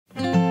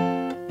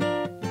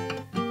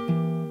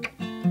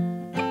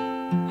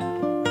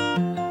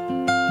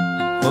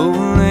Oh,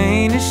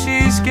 Lena,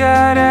 she's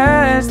got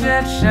eyes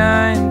that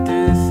shine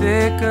through the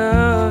thick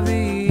of the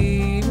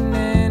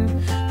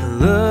evening. I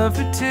love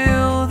her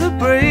till the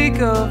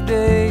break of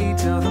day,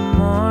 till the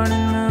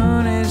morning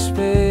moon is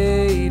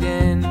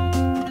fading.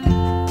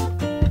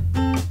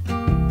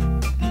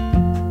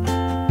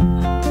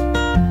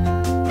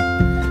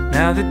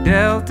 Now the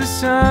Delta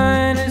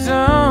sun is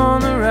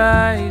on the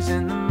rise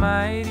and the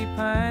mighty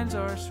pines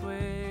are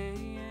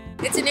swaying.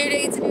 It's a new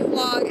day, it's a new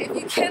vlog. If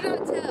you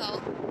cannot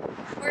tell,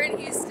 we're in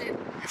Houston.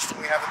 Houston,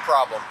 we have a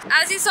problem.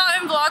 As you saw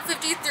in vlog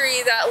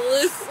 53, that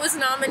Luke was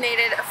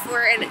nominated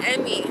for an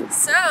Emmy.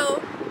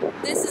 So,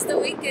 this is the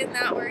weekend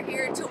that we're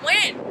here to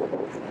win.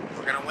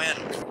 We're gonna win.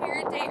 We're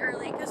here a day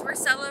early because we're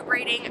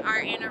celebrating our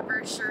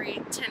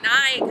anniversary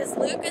tonight because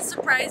Luke is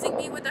surprising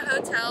me with a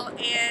hotel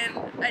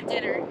and a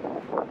dinner.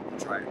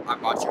 That's right, I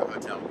bought you a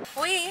hotel.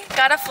 We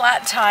got a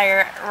flat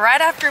tire right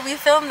after we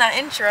filmed that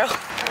intro.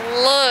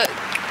 Look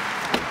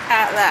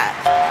at that.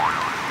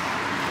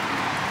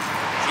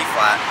 She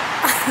flat.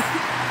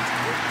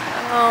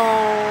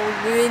 Oh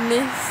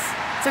goodness.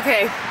 It's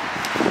okay.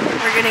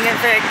 We're getting it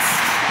fixed.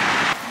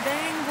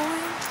 Dang boy.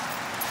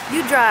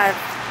 You drive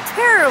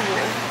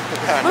terrible.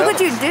 Look what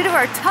you did to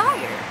our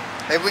tire.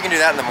 Maybe we can do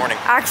that in the morning.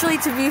 Actually,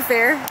 to be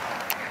fair,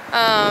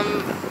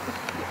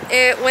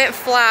 it went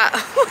flat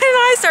when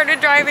I started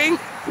driving.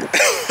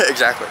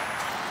 Exactly.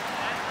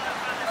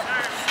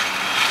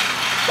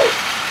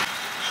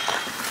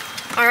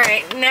 All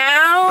right,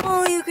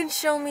 now you can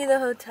show me the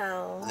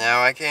hotel.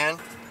 Now I can.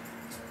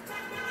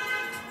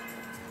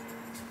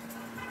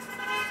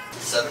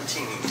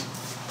 17.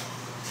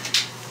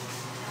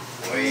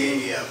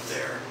 Way up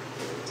there.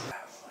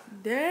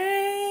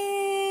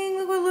 Dang,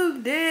 look what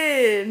Luke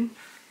did.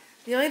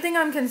 The only thing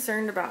I'm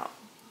concerned about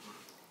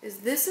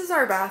is this is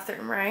our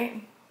bathroom,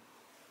 right?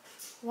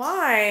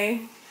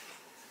 Why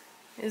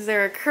is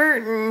there a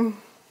curtain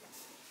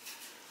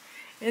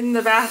in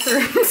the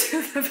bathroom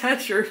to the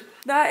bedroom?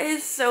 That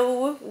is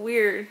so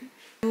weird.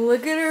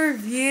 Look at our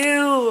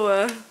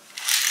view.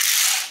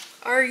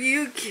 Are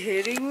you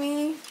kidding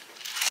me?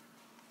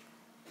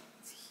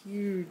 It's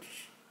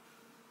huge.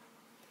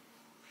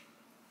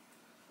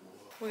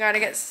 We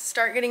gotta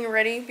start getting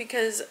ready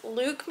because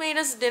Luke made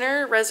us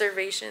dinner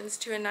reservations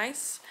to a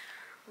nice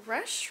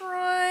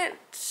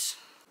restaurant.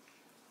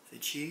 The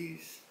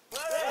cheese.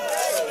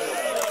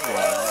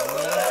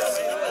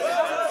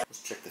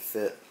 Let's check the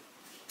fit.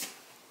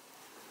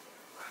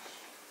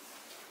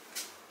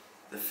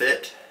 The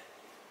fit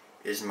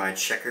is my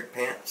checkered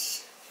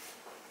pants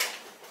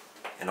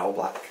and all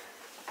black.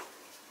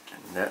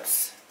 And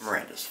that's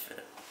Miranda's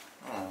fit.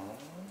 Aww.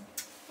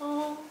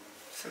 Oh,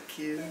 So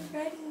cute. we're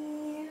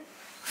ready.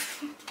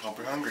 Hope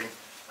you're hungry.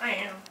 I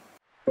am.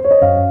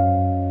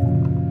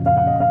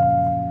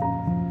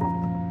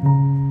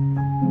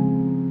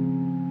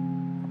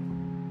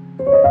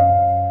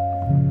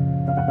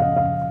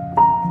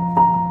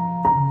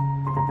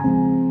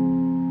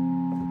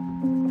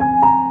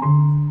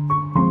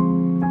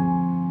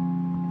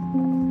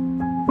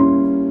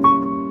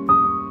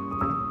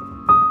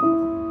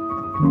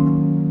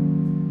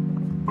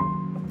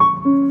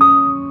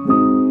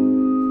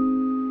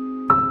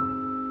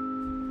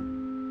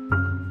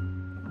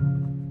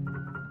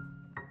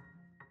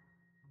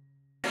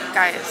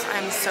 Guys,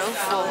 I'm so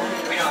full.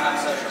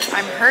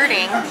 I'm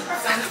hurting,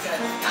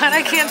 but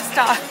I can't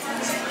stop.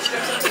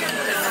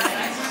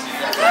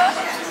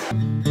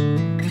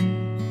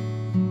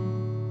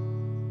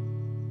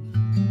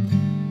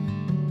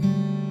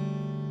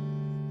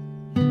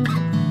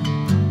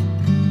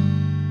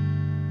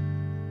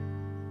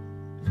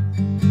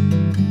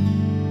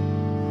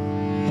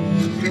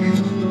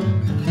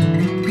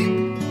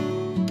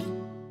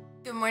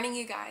 Good morning,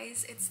 you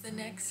guys. It's the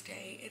next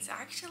day. It's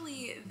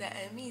actually the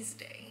Emmys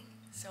day.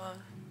 So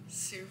I'm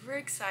super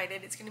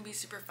excited. It's gonna be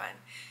super fun.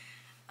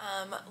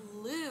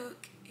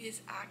 Luke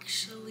is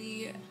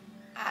actually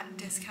at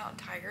Discount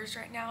Tires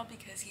right now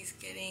because he's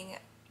getting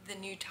the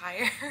new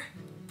tire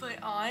put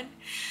on.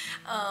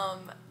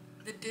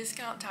 The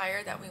Discount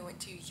Tire that we went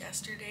to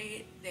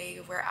yesterday, they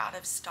were out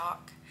of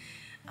stock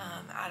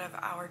out of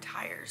our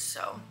tires.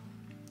 So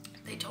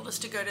they told us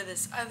to go to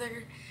this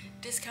other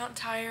Discount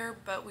Tire,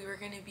 but we were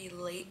going to be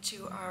late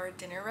to our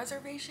dinner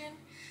reservation.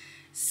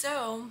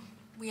 So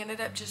we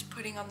ended up just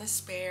putting on the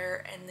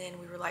spare, and then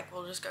we were like,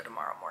 we'll just go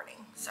tomorrow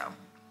morning. So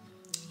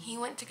he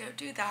went to go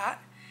do that.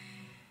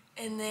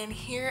 And then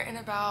here in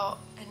about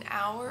an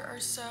hour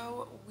or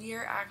so, we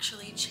are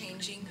actually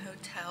changing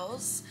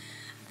hotels.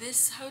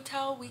 This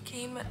hotel, we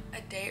came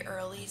a day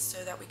early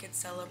so that we could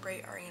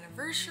celebrate our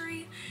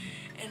anniversary.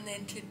 And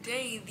then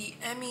today, the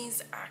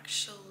Emmys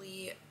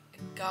actually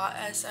got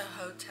us a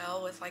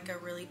hotel with like a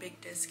really big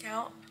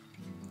discount.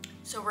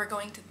 So we're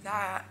going to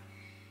that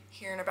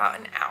here in about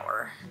an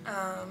hour.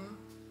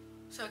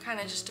 So it kind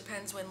of just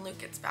depends when Luke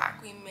gets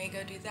back. We may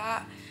go do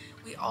that.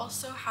 We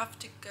also have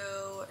to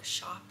go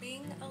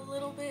shopping a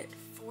little bit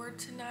for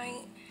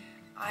tonight.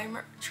 I'm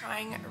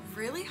trying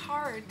really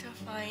hard to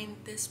find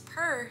this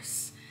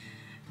purse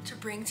to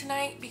bring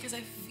tonight because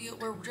I feel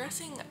we're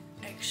dressing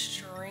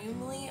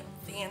extremely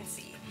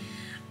fancy.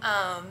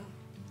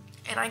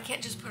 And I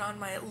can't just put on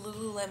my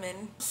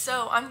Lululemon.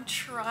 So I'm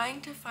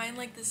trying to find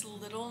like this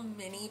little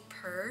mini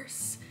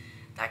purse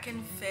that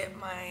can fit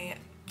my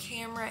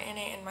camera in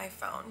it and my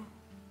phone.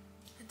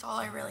 It's all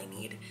I really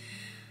need.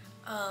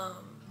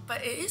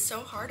 But it is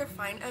so hard to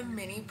find a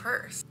mini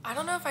purse. I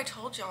don't know if I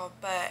told y'all,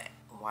 but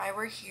while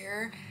we're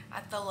here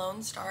at the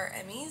Lone Star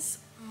Emmys,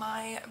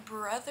 my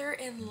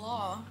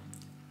brother-in-law,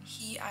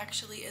 he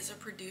actually is a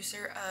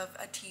producer of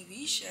a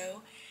TV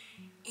show,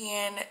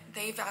 and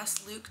they've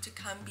asked Luke to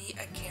come be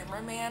a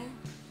cameraman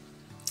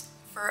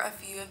for a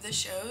few of the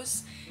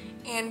shows.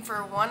 And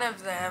for one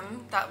of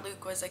them that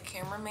Luke was a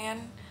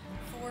cameraman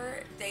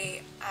for,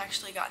 they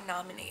actually got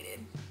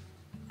nominated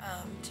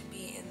to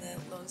be in the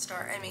Lone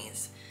Star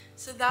Emmys.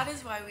 So that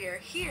is why we are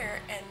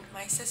here, and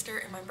my sister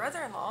and my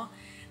brother-in-law,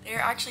 they're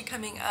actually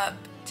coming up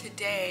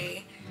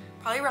today,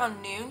 probably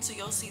around noon, so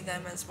you'll see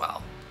them as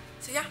well.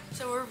 So yeah,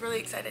 so we're really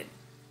excited.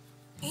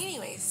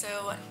 Anyway,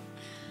 so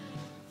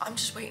I'm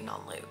just waiting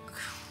on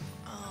Luke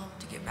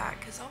to get back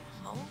because I'm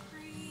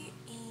hungry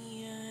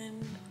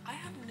and I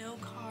have no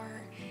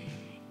car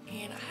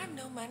and I have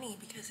no money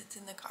because it's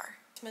in the car.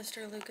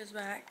 Mr. Luke is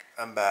back.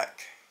 I'm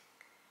back.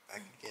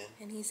 Back again.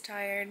 And he's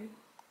tired.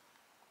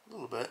 A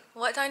little bit.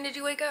 What time did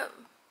you wake up?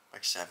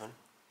 Like 7.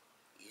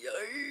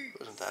 Yikes.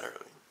 Wasn't that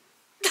early.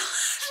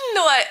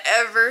 Not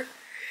ever.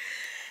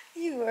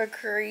 You are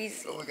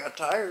crazy. Oh, we got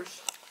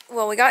tires.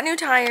 Well, we got new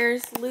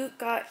tires. Luke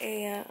got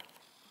a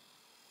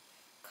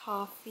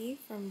coffee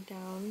from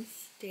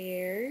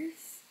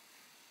downstairs,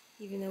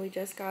 even though we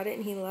just got it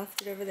and he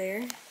left it over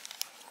there.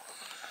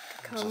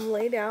 Come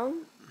lay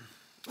down.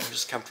 I'm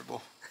just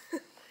comfortable.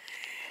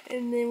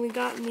 And then we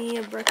got me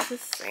a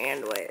breakfast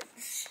sandwich.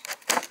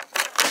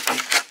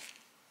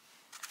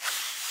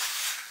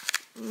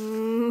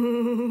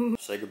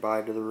 Say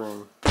goodbye to the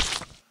room.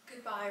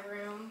 Goodbye,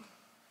 room.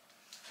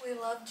 We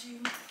loved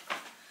you.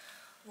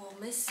 We'll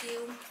miss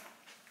you.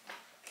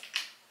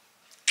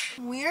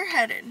 We are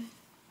headed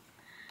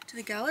to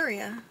the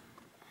Galleria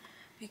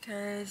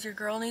because your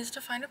girl needs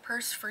to find a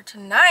purse for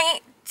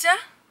tonight.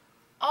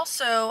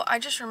 Also, I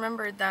just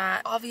remembered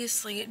that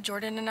obviously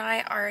Jordan and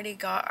I already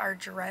got our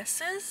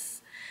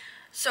dresses,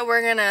 so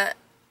we're gonna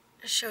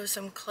show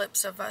some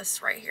clips of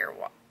us right here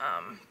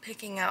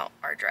picking out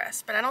our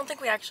dress, but I don't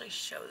think we actually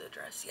show the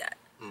dress yet.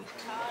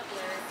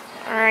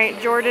 Alright,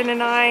 Jordan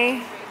and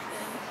I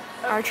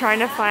are trying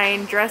to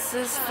find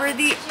dresses for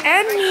the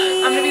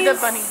Emmys. I'm gonna be the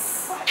bunny.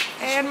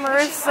 And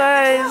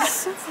Marissa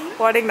is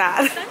wanting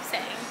that. That's what I'm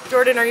saying.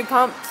 Jordan, are you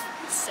pumped?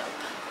 So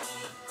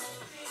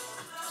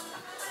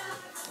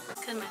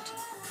good. Much.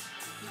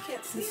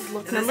 This is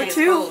look number 2.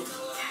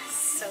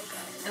 So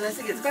good. Unless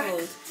it gets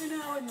cold. I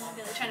know, I'm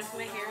really trying to put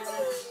my hair in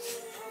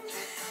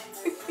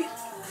it.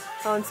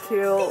 Sounds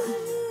cute.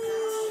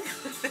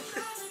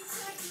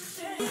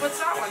 What's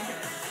that one?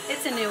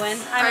 It's a new one.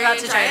 I'm about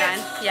to try it on.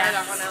 Yeah.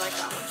 That one, I like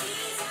that one.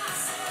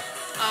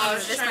 Oh,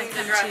 this might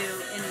come too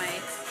in my.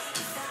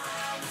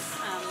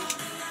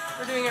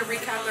 We're doing a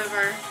recap of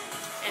our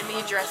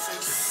Emmy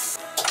dresses.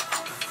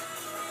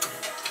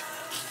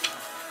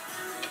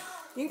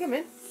 You can come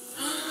in.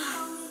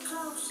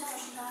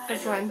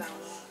 That's fine.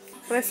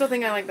 But I still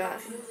think I like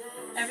that.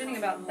 Everything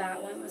about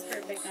that one was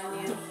perfect on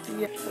you.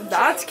 Yeah.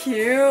 That's cute.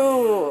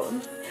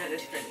 That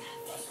is pretty.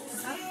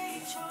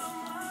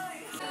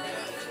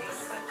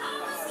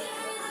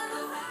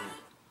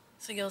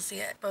 So you'll see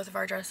it, both of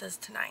our dresses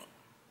tonight.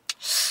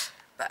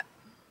 But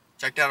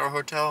Checked out our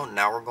hotel.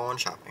 Now we're going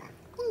shopping.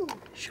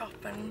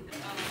 shopping.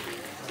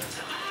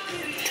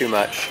 Too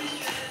much.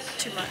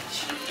 Too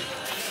much.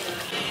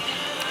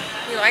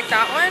 You like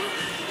that one?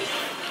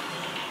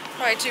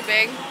 Probably too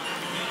big.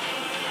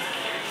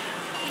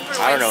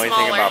 I don't know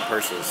anything about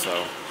purses,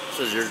 so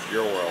this is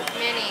your world.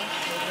 Mini.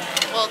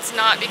 Well, it's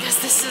not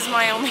because this is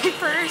my only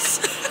purse.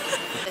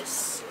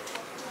 This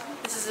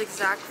is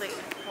exactly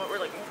what we're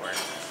looking for,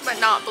 but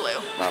not blue.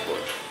 Not blue.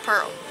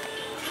 Pearl.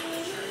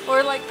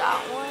 Or like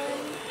that one.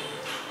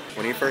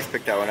 When you first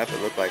picked that one up,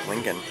 it looked like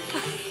Lincoln.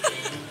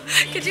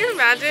 Could you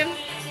imagine?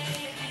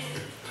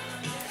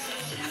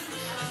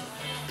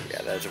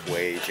 Yeah, that's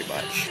way too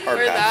much.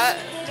 Hard Or pass.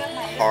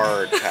 that.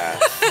 Hard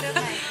pass.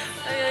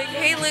 I'd be like,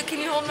 hey Luke, can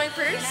you hold my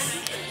purse?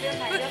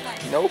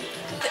 Nope.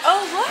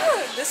 Oh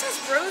look, this is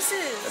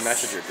roses. That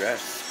matches your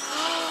dress.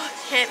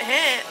 Hint,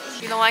 hint.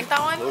 You don't like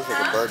that one? It looks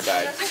like a bird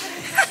died.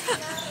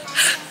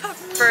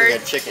 Bird.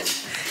 Like a chicken.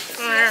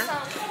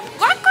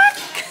 Quack, quack.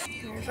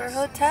 Here's our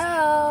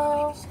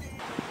hotel.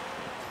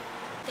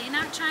 They're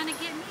not trying to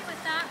get me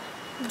with that.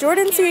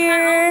 Jordan's Give my own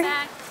here.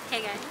 back.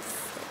 Hey guys.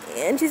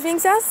 And she's being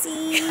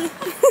sassy.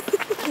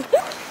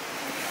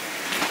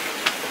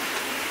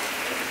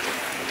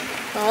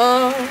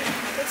 Oh,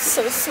 it's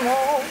so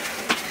small.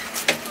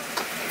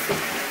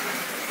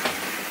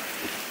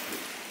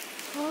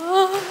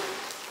 Oh.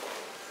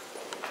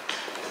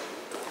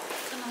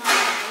 Come on,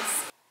 guys.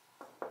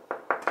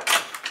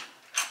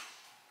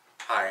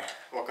 Hi,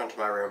 welcome to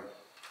my room.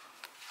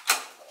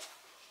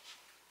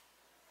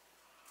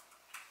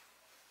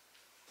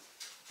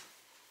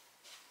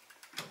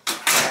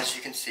 as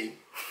you can see,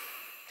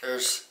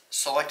 there's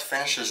select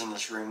finishes in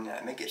this room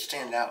that make it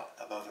stand out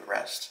above the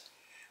rest.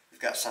 We've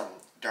got some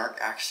dark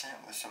accent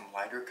with some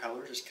lighter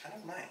colors. It's kind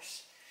of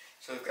nice.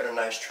 So we've got a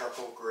nice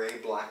charcoal gray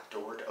black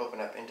door to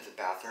open up into the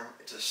bathroom.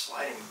 It's a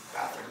sliding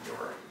bathroom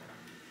door,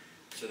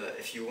 so that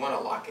if you want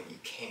to lock it, you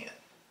can.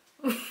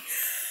 But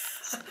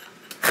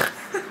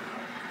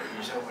you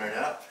just open it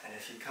up, and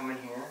if you come in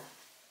here,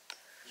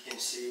 you can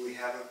see we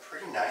have a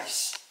pretty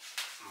nice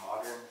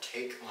modern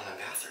take on a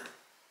bathroom.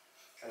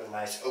 Got a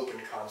nice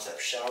open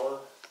concept shower.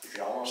 You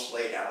can almost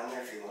lay down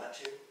there if you want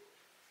to.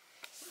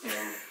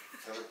 And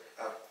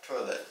a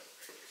toilet.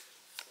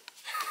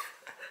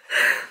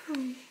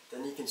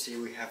 Then you can see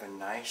we have a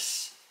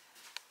nice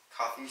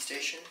coffee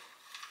station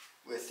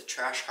with the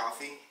trash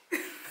coffee,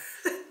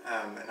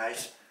 a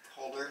nice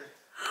holder,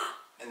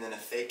 and then a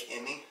fake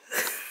Emmy.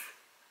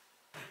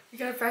 You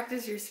gotta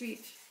practice your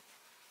speech.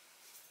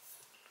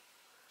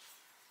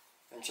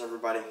 Thanks,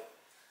 everybody.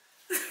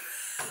 You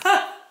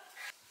have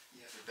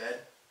a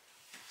bed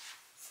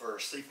for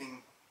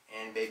sleeping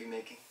and baby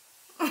making.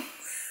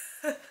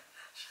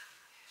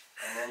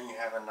 And then you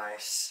have a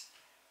nice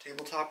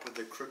tabletop with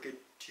a crooked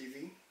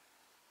TV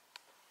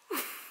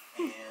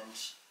and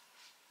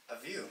a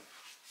view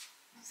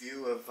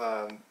of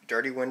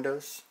dirty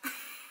windows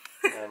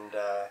and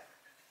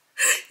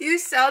You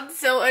sound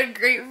so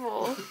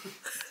ungrateful.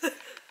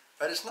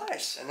 but it's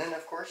nice. And then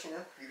of course, you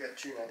know, you got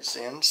 2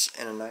 nightstands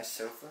and a nice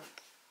sofa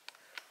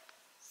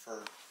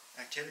for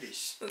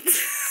activities.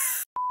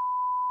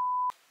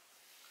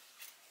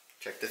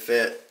 Check the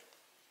fit.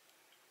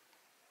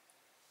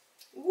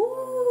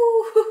 Woo!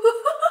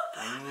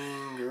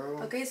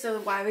 Girl. Okay, so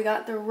why we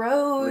got the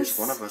rose? At least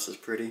one of us is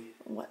pretty.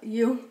 What,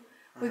 you?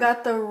 We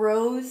got the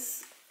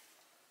rose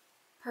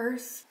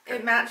purse.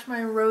 It matched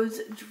my rose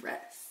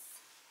dress.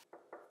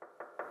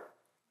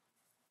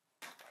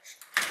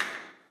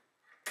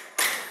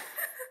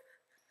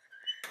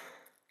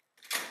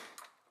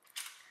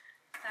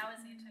 That was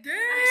the Dang!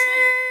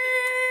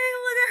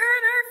 Look at her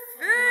and her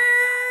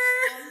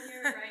fit! I'm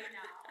here right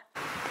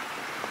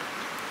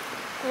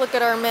now. Look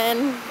at our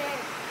men.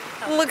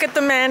 Look at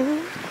the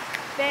men.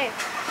 Babe,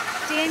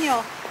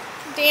 Daniel,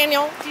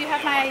 Daniel. do you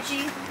have my ID? Do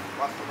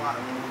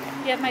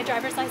you have my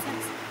driver's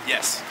license?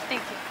 Yes.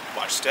 Thank you.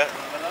 Watch step.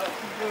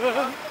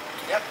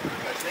 Yep,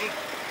 that's me.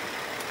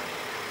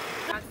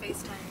 Got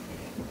FaceTime.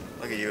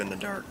 Look at you in the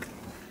dark.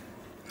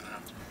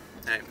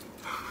 Hey.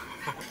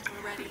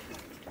 We're ready.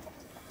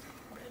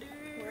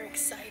 We're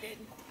excited.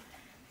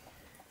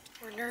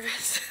 We're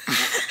nervous.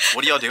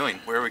 What are y'all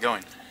doing? Where are we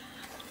going?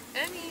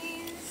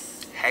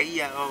 Emmys. Hey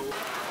yo.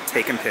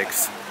 Taking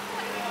pics.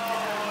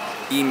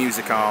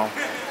 E-musical. Oh,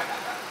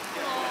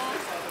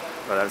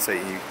 that would say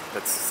E.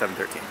 That's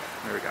 713.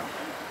 There we go.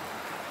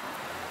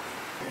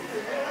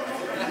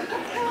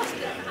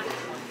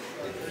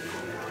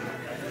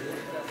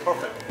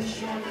 Perfect.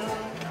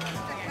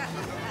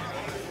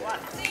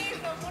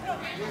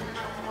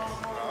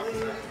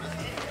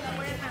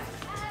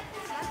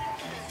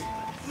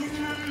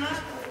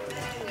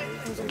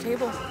 There's a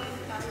table.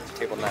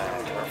 Table 9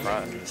 or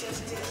front.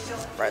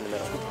 Right in the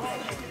middle.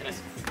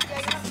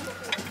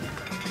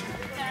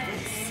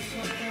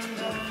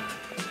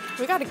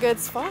 We got a good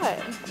spot.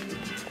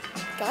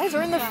 Guys,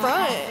 we're in the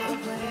front.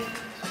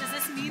 Does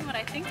this mean what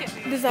I think it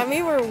means? Does that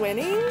mean we're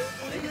winning?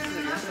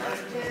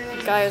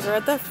 Guys, we're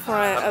at the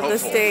front of the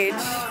stage.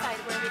 Outside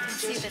where we can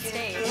see the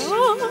stage.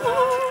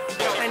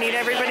 I need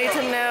everybody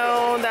to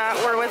know that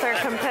we're with our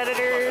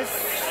competitors.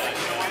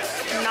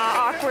 Not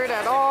awkward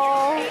at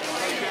all.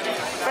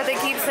 But they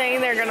keep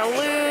saying they're gonna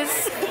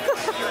lose.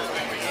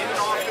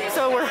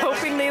 So we're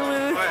hoping they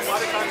lose.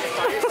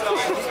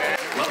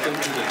 Welcome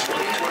to the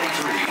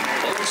 2023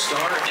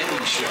 All-Star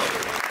Emmy Show.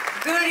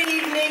 Good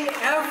evening,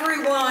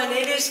 everyone.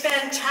 It is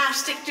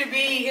fantastic to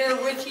be here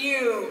with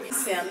you.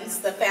 Sims,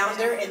 the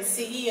founder and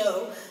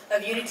CEO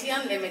of Unity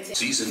Unlimited.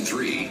 Season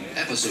 3,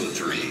 Episode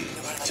 3,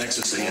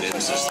 Texas A&M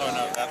System.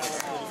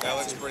 That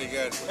looks pretty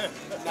good.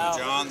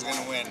 John's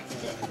gonna win.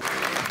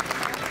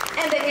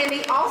 And the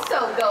Emmy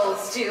also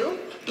goes to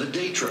The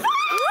Day Trip.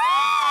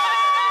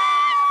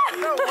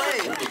 No way!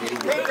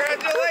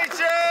 Congratulations!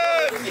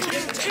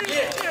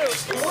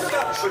 What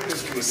about putting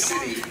us to a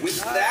city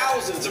with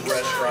thousands of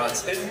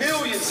restaurants and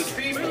millions of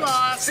people?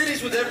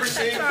 Cities with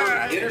everything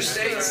from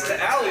interstates to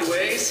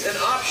alleyways and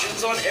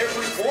options on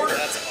every corner.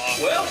 That's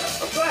awesome. Well,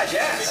 I'm glad you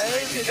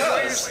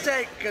asked.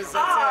 Because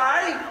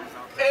I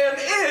am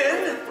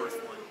in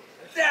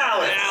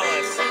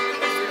Dallas.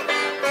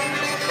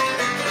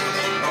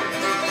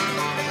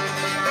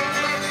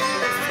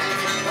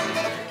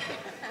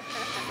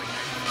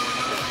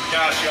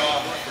 Gosh,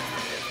 y'all.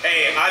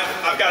 Hey,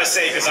 I've got to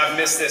say, because I've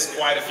missed this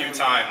quite a few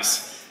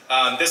times,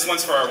 this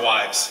one's for our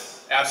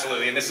wives.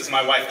 Absolutely. And this is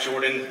my wife,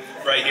 Jordan,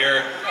 right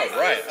here. Oh,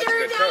 right. That's a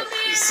good coach.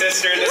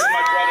 Sister, this is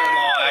my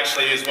brother-in-law,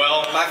 actually, as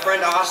well. My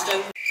friend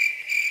Austin.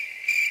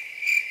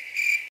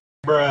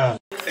 Bruh.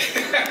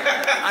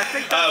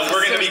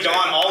 We're going to be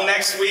gone all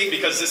next week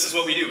because this is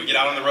what we do. We get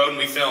out on the road and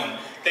we film.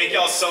 Thank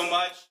y'all so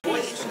much.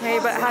 Hey,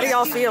 but how do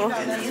y'all feel? I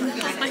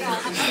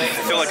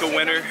feel like a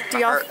winner. My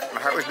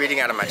heart was beating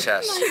out of my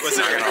chest. Was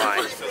Not gonna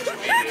lie.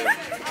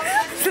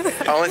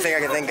 The only thing I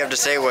could think of to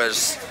say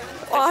was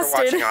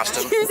Austin.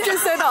 Austin. You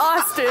just said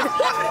Austin.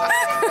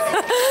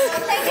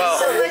 Well,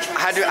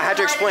 I had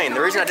to explain.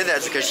 The reason I did that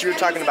is because you were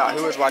talking about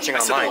who was watching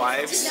online.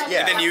 Wives.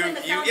 Yeah. And then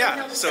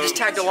yeah. So I just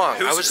tagged along.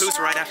 Who's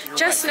right after your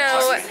Just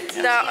wife?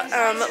 know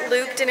that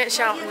Luke didn't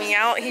shout me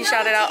out. He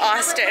shouted out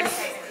Austin.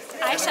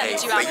 I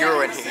shouted you out. But you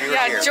were here.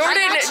 Yeah,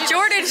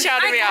 Jordan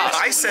shouted me out.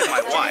 I said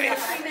my wife.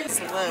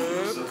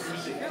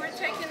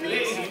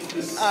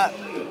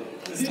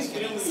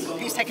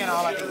 He's taking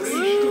all of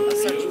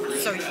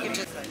these. So you can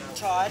just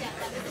Todd.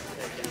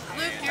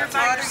 Luke, you're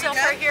by yourself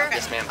right here?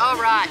 Yes, ma'am. All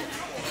right.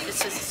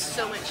 This is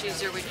so much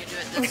easier when you do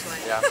it this way.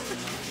 Yeah.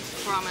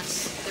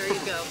 Promise. There you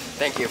go.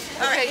 Thank you.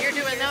 Okay, you're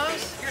doing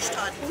those? Here's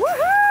Todd.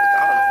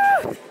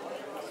 Woohoo!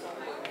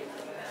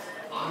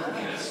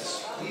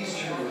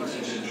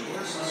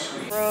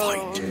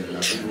 Bro,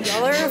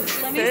 y'all are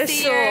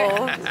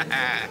official.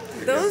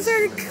 Those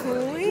are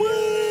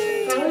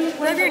clean.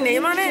 Have your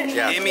name on it?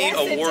 Yeah. Emmy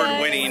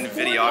award-winning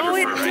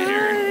videographer right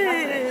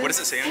here. What does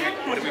it say on here?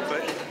 What did we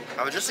put?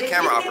 I was just a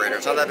camera operator.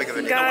 It's not that big of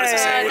a deal. No, what does it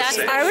say? What does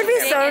it say? I would be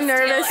so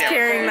nervous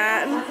carrying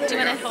that. Do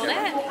you want to hold it?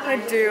 I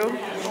do.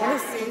 I want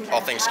to see.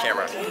 All things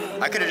camera.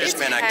 I could have just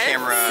been a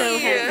camera, So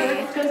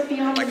heavy.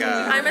 like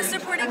a. I'm a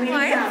supporting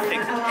wife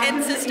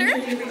and sister.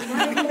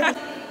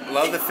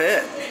 Love the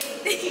fit.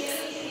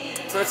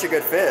 Such a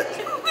good fit.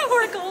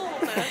 We're gold.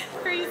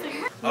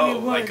 Crazy. Oh,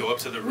 like go up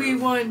to the roof. We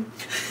won.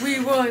 We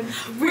won.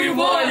 We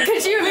won.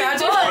 Could you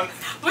imagine?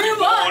 We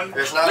won.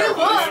 There's not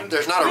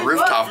a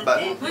rooftop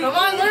button. Come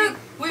on, Luke.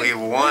 We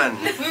won.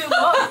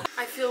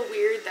 I feel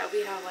weird that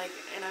we have like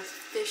an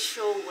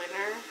official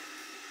winner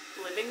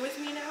living with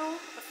me now.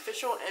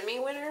 Official Emmy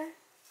winner.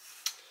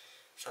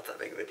 It's not that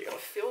big of a deal. I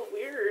feel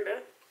weird.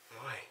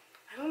 Why?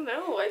 I don't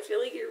know. I feel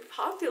like you're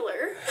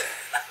popular.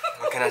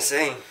 What can I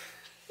say?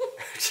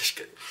 Just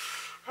kidding.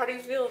 How do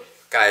you feel?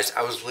 Guys,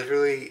 I was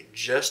literally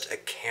just a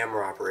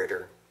camera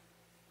operator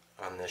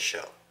on this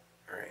show.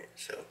 Alright,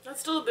 so. That's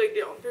still a big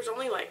deal. There's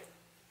only like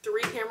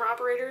 3 camera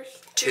operators.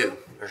 Two.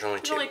 There's only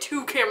 2. There's only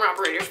 2 camera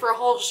operators for a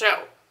whole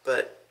show.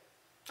 But.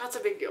 That's a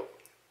big deal.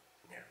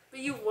 Yeah. But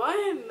you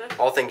won.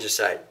 All things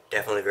aside,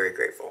 definitely very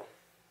grateful.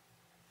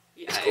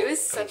 Yeah, cool. it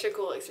was such a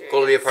cool experience.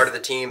 Cool to be a part of the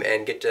team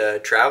and get to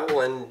travel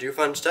and do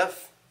fun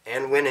stuff.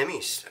 And win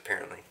Emmys,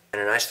 apparently.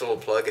 And a nice little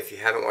plug, if you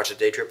haven't watched A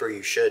Day Tripper,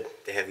 you should.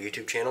 They have a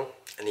YouTube channel,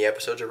 and the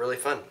episodes are really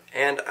fun.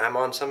 And I'm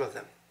on some of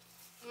them.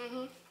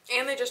 Mm-hmm.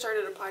 And they just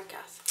started a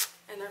podcast,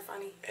 and they're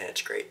funny. And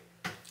it's great.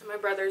 And my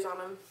brother's on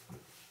them.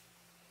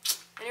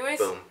 Anyways.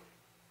 Boom.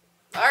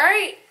 All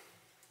right.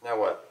 Now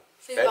what?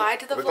 Say Bed? bye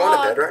to the Are we vlog. going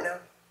to bed right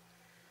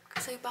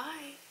now? Say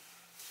bye.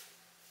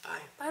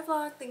 Bye. Bye,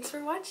 vlog. Thanks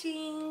for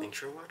watching. Thanks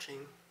for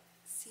watching.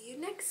 See you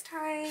next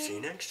time. See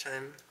you next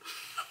time.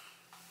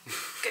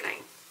 Good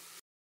night.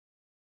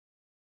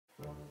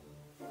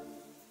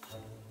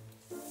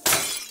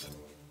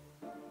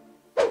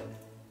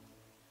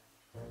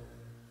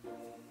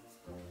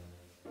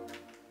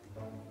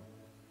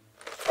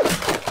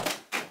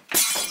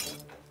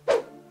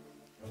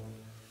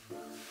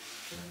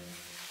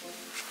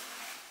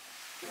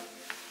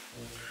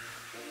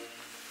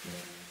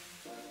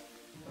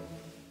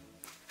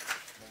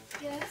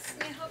 Yes,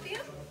 may I help you?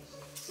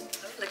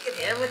 Look at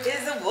him with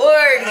his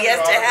award. He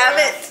has to have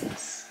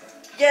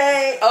it.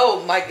 Yay.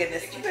 Oh my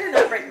goodness. You better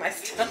not break my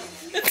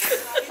stuff.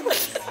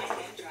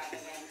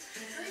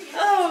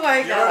 Oh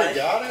my God. You already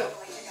got it?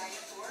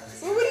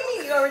 Well, what do you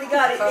mean you already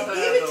got it? You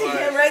gave it to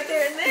him right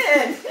there and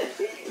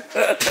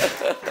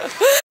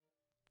then.